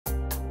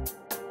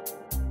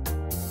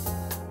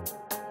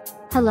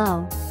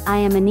Hello, I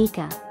am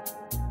Anika.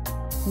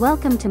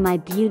 Welcome to my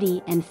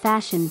Beauty and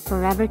Fashion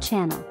Forever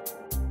channel.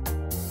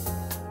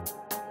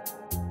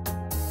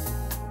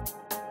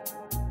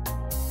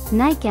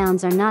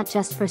 Nightgowns are not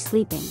just for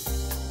sleeping.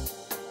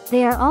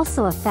 They are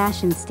also a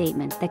fashion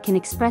statement that can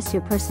express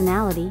your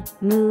personality,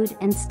 mood,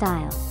 and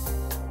style.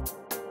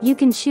 You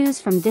can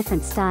choose from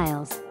different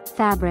styles,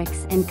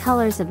 fabrics, and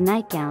colors of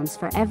nightgowns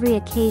for every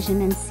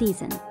occasion and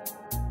season.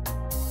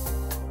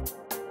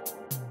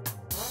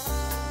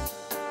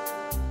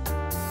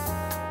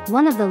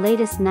 One of the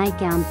latest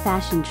nightgown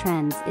fashion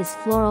trends is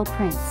floral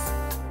prints.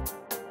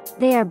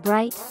 They are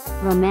bright,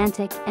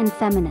 romantic, and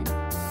feminine.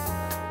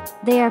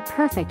 They are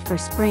perfect for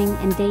spring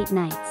and date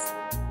nights.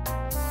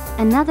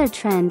 Another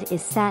trend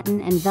is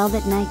satin and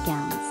velvet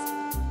nightgowns.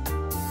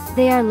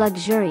 They are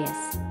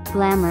luxurious,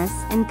 glamorous,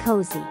 and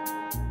cozy.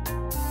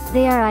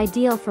 They are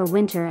ideal for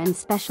winter and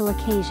special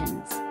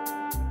occasions.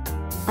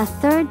 A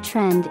third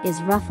trend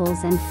is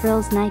ruffles and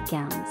frills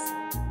nightgowns.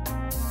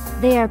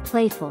 They are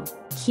playful,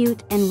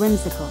 cute, and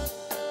whimsical.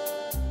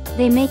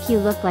 They make you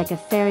look like a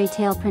fairy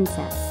tale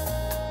princess.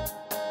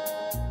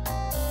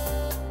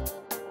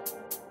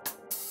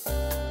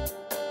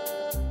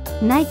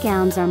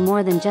 Nightgowns are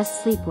more than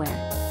just sleepwear.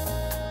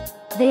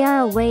 They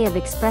are a way of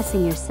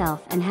expressing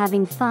yourself and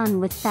having fun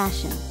with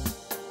fashion.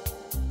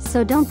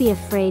 So don't be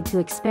afraid to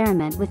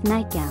experiment with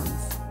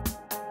nightgowns.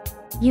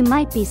 You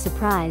might be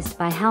surprised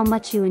by how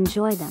much you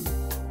enjoy them.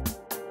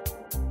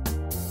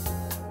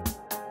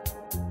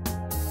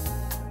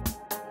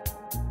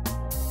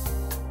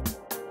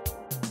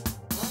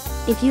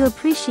 If you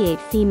appreciate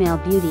female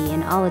beauty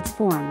in all its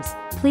forms,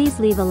 please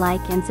leave a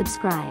like and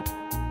subscribe.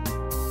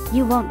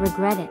 You won't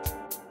regret it.